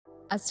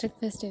As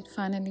requested,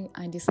 finally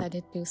I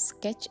decided to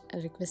sketch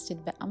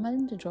requested by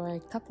Amal to draw a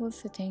couple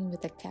sitting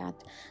with a cat,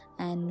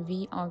 and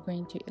we are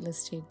going to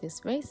illustrate this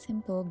very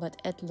simple but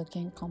yet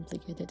looking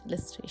complicated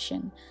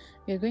illustration.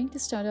 We are going to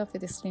start off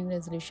with a screen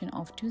resolution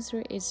of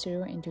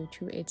 2080 into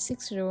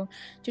 2860.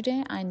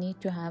 Today I need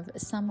to have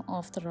some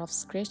of the rough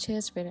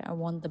sketches where I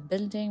want the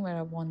building, where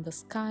I want the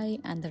sky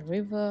and the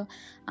river,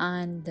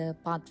 and the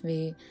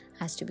pathway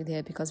has to be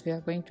there because we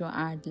are going to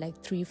add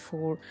like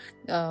 3-4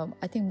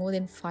 I think more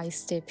than 5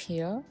 steps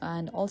here.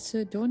 And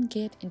also don't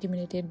get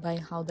intimidated by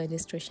how the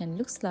illustration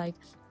looks like,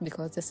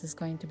 because this is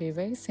going to be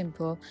very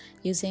simple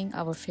using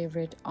our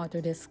favorite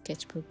Autodesk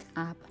Sketchbook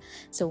app.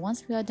 So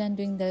once we are done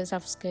doing the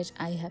rough sketch,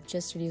 I have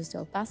just reduced the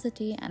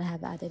opacity and I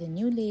have added a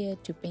new layer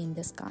to paint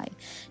the sky.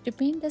 To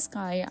paint the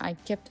sky, I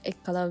kept a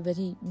color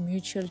very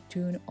neutral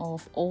tune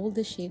of all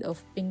the shade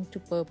of pink to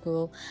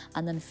purple,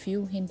 and then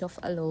few hint of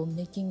yellow,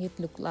 making it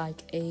look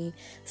like a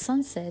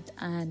sunset,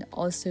 and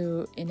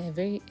also in a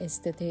very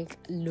aesthetic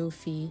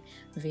lofi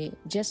way,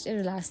 just a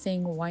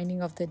relaxing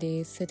winding of the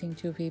day, sitting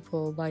two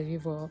people by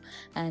river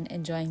and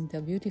enjoying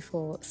the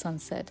beautiful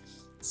sunset.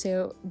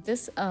 So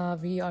this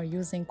we are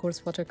using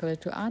coarse watercolor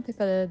to add the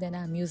color. Then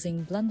I'm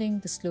using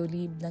blending to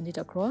slowly blend it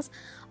across.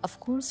 Of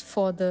course,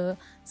 for the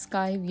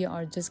sky we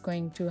are just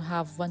going to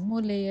have one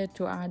more layer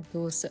to add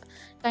those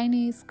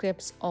tiny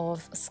scripts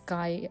of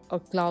sky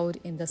or cloud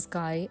in the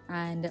sky.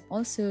 And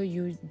also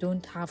you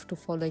don't have to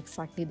follow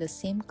exactly the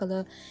same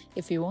color.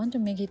 If you want to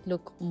make it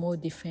look more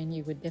different,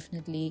 you would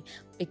definitely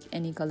pick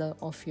any color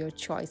of your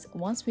choice.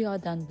 Once we are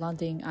done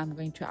blending, I'm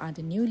going to add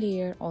a new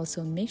layer.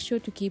 Also make sure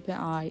to keep an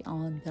eye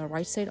on the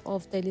right side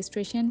of the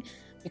illustration,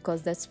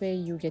 because that's where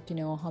you get to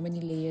know how many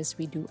layers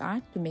we do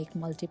add to make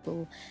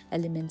multiple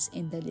elements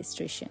in the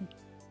illustration.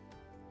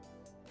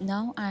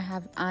 Now I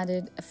have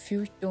added a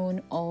few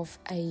tone of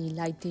a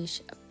lightish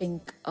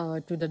pink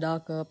to the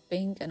darker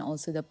pink and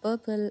also the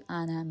purple,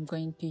 and I'm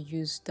going to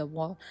use the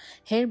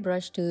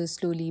hairbrush to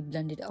slowly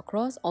blend it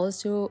across.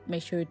 Also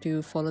make sure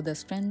to follow the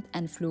strength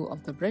and flow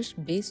of the brush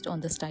based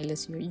on the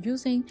stylus you're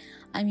using.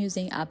 I'm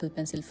using Apple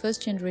Pencil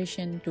 1st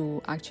generation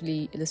to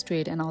actually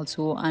illustrate, and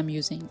also I'm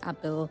using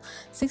Apple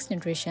 6th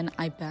generation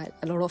iPad.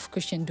 A lot of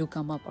questions do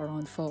come up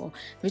around for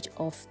which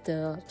of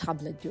the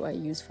tablet do I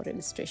use for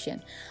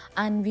illustration,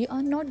 and we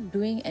are not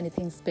doing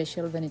anything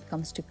special when it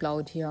comes to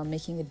cloud here,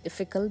 making it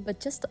difficult, but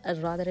just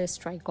rather a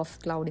strike of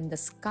cloud in the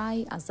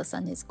sky as the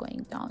sun is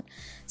going down.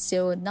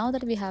 So now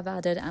that we have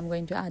added, I'm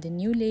going to add a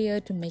new layer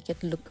to make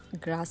it look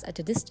grass at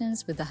a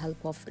distance with the help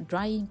of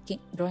dry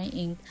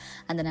ink,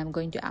 and then I'm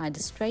going to add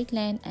a straight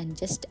line and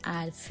just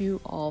add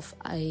few of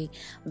a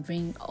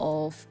ring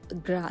of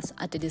grass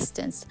at a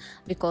distance,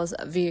 because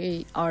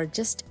we are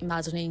just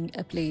imagining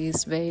a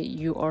place where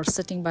you are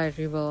sitting by a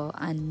river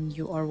and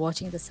you are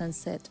watching the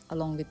sunset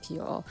along with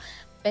your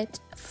pet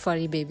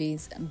furry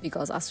babies,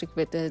 because as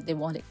requested they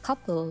want a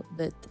couple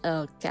with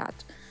a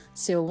cat.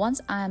 So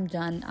once I am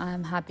done, I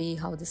am happy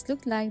how this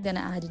looked like. Then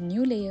I add a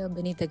new layer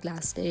beneath the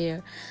glass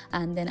layer,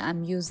 and then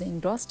I'm using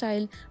draw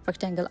style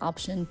rectangle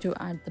option to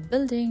add the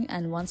building.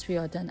 And once we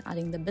are done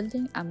adding the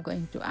building, I'm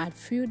going to add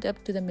few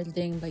depth to the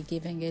building by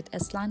giving it a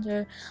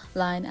slanter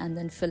line and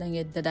then filling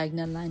it the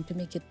diagonal line to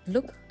make it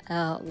look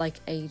like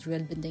a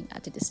real building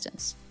at a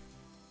distance.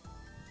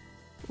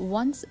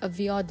 Once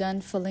we are done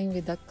filling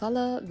with the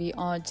color, we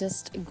are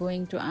just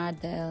going to add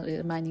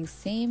the remaining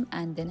same,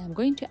 and then I'm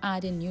going to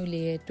add a new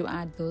layer to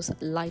add those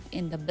light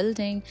in the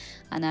building.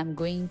 And I'm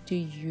going to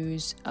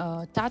use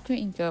tattoo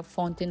inker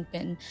fountain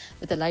pen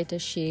with a lighter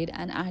shade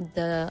and add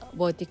the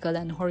vertical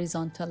and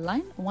horizontal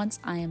line. Once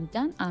I am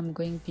done, I'm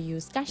going to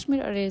use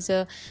cashmere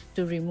eraser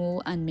to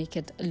remove and make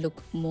it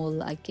look more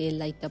like a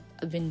light up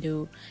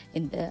window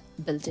in the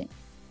building.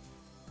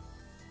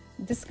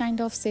 This kind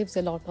of saves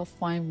a lot of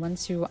time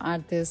once you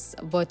add this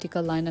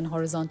vertical line and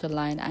horizontal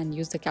line and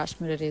use the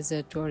cashmere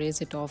eraser to erase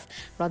it off,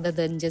 rather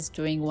than just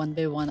doing one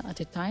by one at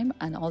a time.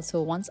 And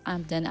also once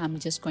I'm done, I'm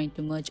just going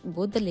to merge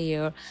both the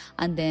layer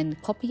and then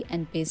copy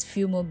and paste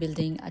few more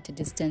building at a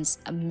distance,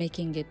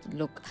 making it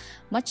look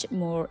much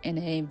more in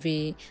a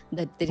way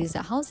that there is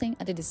a housing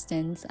at a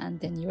distance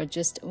and then you're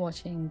just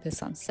watching the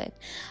sunset.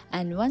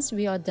 And once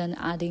we are done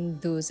adding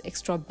those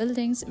extra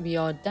buildings, we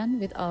are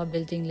done with our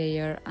building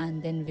layer,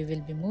 and then we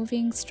will be moving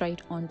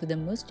straight on to the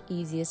most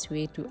easiest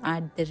way to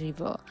add the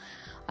river.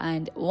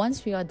 And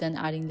once we are done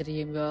adding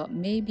the river,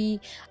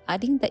 maybe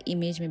adding the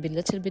image may be a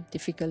little bit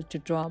difficult to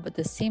draw, but at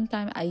the same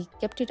time I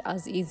kept it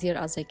as easier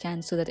as I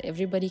can so that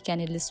everybody can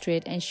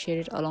illustrate and share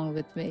it along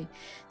with me.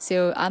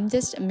 So I'm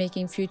just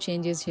making few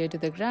changes here to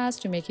the grass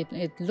to make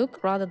it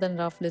look rather than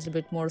rough, a little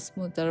bit more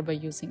smoother by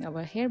using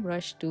our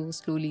hairbrush to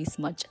slowly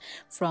smudge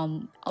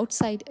from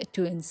outside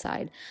to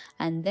inside.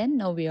 And then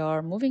now we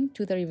are moving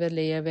to the river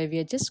layer, where we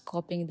are just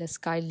copying the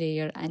sky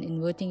layer and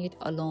inverting it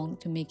along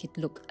to make it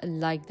look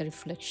like the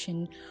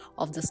reflection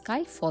of the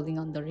sky falling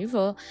on the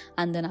river.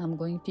 And then I'm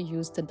going to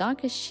use the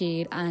darkest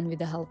shade, and with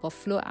the help of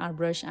flow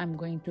airbrush I'm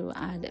going to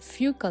add a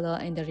few color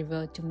in the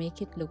river to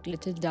make it look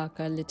little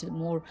darker, little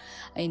more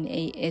in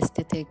a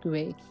aesthetic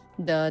way.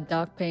 the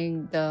dark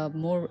pink, the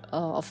more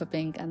of a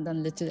pink, and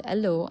then little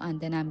yellow. And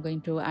then I'm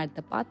going to add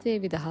the pathway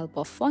with the help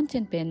of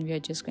fountain pen. We are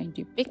just going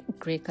to pick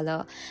gray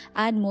color,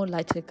 add more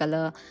lighter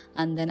color,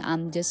 and then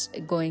I'm just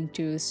going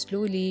to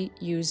slowly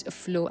use a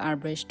flow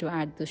airbrush to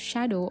add the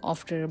shadow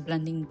after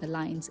blending the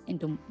lines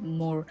into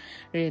more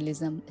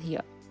realism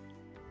here.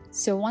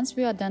 So once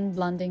we are done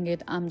blending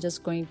it, I'm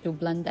just going to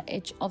blend the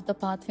edge of the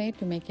pathway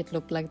to make it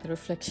look like the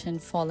reflection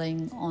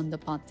falling on the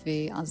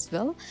pathway as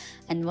well.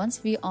 And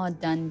once we are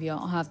done, we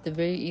have the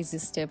very easy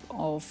step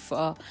of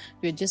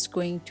we're just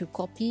going to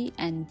copy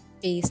and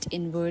paste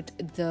invert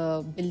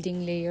the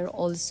building layer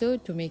also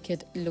to make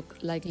it look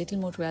like little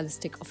more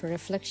realistic of a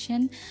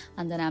reflection.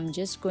 And then I'm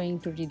just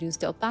going to reduce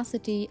the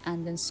opacity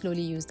and then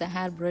slowly use the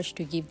hairbrush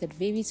to give that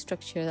wavy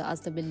structure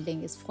as the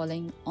building is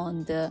falling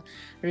on the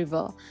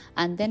river.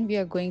 And then we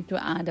are going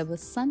to add our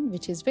sun,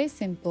 which is very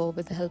simple,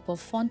 with the help of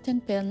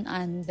fountain pen.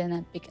 And then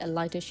I pick a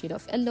lighter shade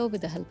of yellow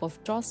with the help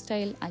of draw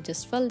style. I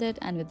just filled it,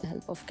 and with the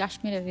help of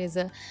cashmere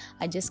eraser,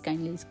 I just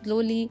kindly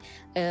slowly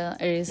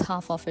erase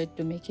half of it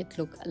to make it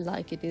look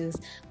like it is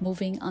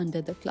moving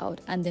under the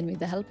cloud. And then with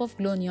the help of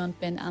glow neon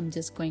pen, I'm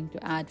just going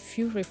to add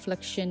few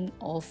reflection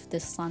of the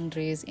sun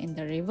rays in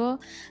the river.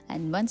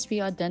 And once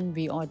we are done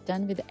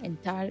with the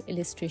entire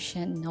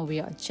illustration. Now we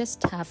are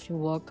just have to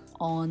work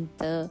on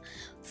the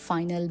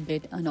final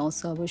bit and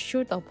also our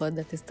showstopper,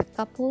 that is the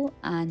couple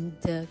and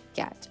the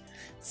cat.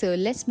 So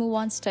let's move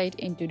on straight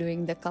into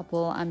doing the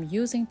couple. I'm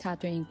using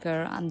tattoo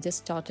inker. I'm just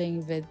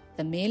starting with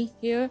the male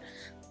here.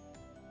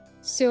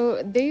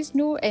 So there is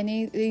no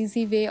any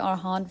easy way or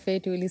hard way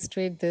to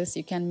illustrate this.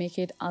 You can make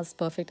it as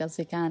perfect as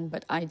you can,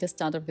 but I just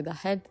started with the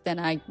head. Then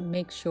I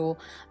make sure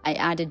I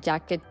added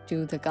jacket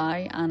to the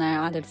guy, and I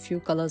added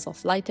few colors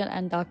of lighter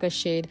and darker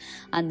shade,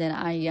 and then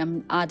I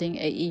am adding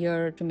a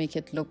ear to make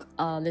it look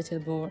a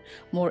little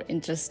more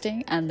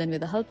interesting. And then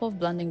with the help of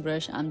blending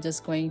brush, I'm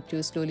just going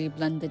to slowly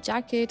blend the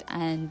jacket,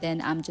 and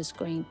then I'm just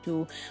going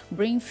to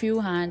bring few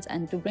hands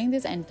and to bring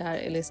this entire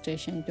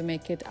illustration to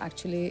make it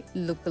actually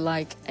look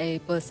like a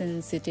person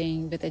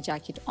sitting with a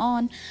jacket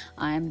on.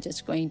 I am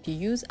just going to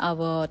use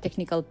our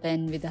technical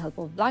pen with the help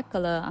of black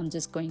color. I'm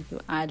just going to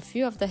add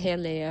few of the hair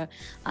layer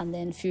and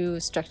then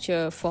few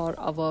structure for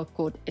our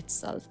coat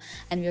itself.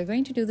 And we are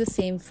going to do the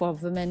same for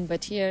women,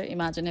 but here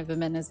imagine a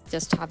woman is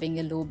just having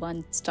a low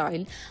bun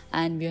style,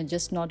 and we are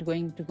just not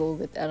going to go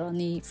with a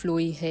runny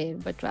flowy hair,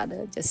 but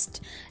rather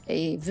just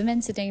a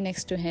woman sitting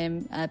next to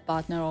him, a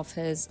partner of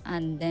his,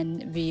 and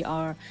then we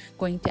are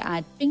going to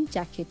add pink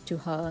jacket to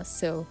her.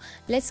 So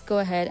let's go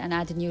ahead and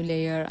add a new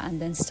layer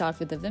and then start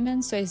with the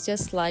women. So it's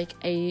just like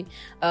a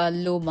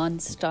low bun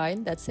style,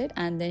 that's it.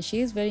 And then she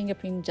is wearing a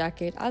pink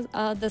jacket as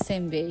the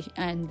same way,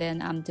 and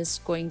then I'm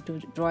just going to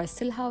draw a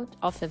silhouette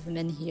of a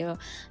woman here,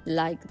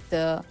 like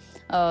the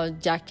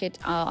jacket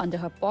under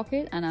her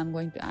pocket, and I'm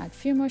going to add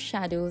few more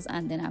shadows,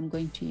 and then I'm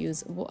going to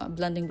use a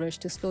blending brush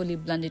to slowly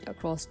blend it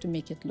across to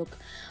make it look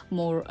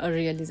more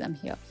realism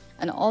here.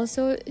 And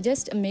also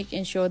just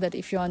making sure that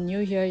if you are new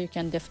here, you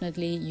can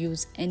definitely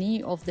use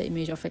any of the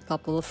image of a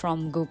couple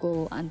from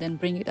Google and then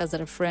bring it as a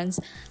reference,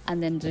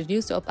 and then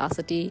reduce the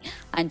opacity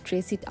and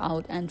trace it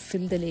out and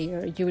fill the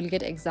layer. You will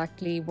get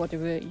exactly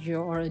whatever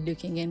you're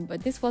looking in.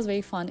 But this was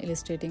very fun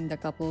illustrating the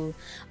couple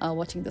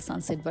watching the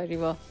sunset by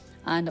river.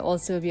 And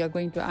also we are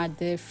going to add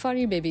the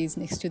furry babies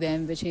next to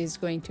them, which is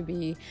going to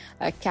be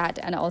a cat.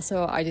 And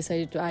also I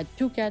decided to add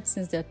two cats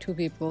since there are two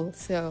people,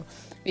 so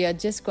we are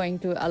just going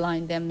to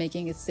align them,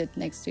 making it sit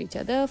next to each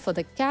other. For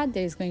the cat,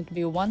 there is going to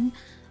be one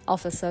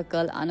of a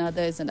circle,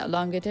 another is an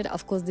elongated.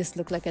 Of course this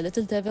look like a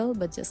little devil,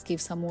 but just give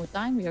some more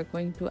time. We are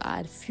going to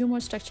add few more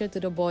structure to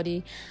the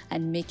body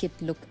and make it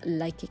look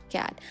like a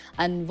cat.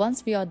 And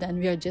once we are done,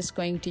 we are just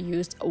going to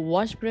use a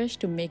wash brush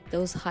to make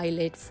those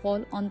highlight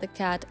fall on the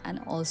cat,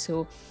 and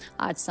also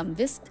add some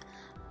whisk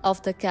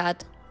of the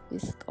cat,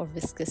 whisk or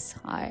viscous,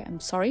 I am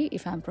sorry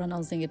if I'm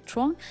pronouncing it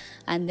wrong.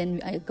 And then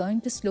we are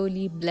going to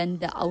slowly blend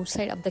the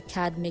outside of the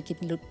cat, make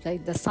it look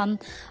like the sun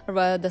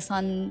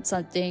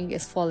something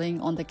is falling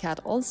on the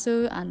cat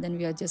also. And then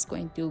we are just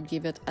going to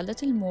give it a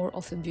little more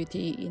of a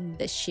beauty in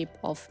the shape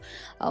of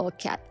our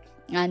cat.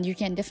 And you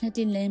can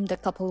definitely name the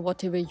couple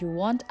whatever you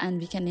want, and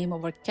we can name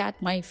our cat.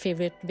 My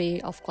favorite way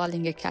of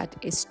calling a cat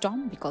is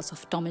Tom, because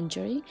of Tom and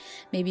Jerry.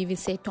 Maybe we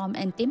say Tom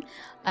and Tim.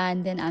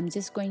 And then I'm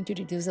just going to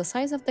reduce the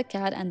size of the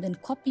cat and then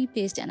copy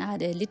paste and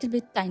add a little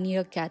bit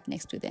tinier cat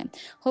next to them.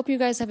 Hope you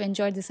guys have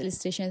enjoyed this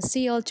illustration.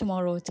 See you all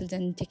tomorrow. Till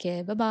then, take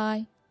care. Bye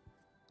bye.